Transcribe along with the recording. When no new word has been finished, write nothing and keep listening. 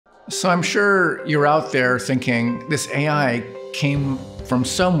So I'm sure you're out there thinking this AI came from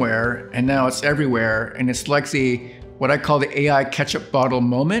somewhere and now it's everywhere. And it's like what I call the AI ketchup bottle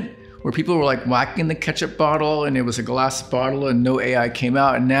moment, where people were like whacking the ketchup bottle and it was a glass bottle and no AI came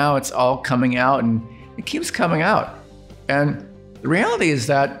out. And now it's all coming out and it keeps coming out. And the reality is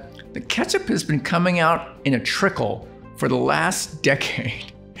that the ketchup has been coming out in a trickle for the last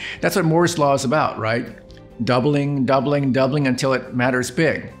decade. That's what Moore's law is about, right? Doubling, doubling, doubling until it matters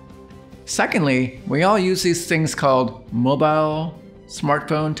big. Secondly, we all use these things called mobile,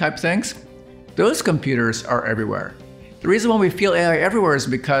 smartphone type things. Those computers are everywhere. The reason why we feel AI everywhere is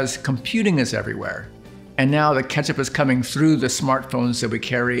because computing is everywhere. And now the ketchup is coming through the smartphones that we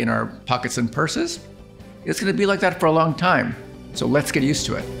carry in our pockets and purses. It's going to be like that for a long time. So let's get used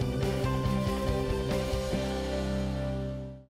to it.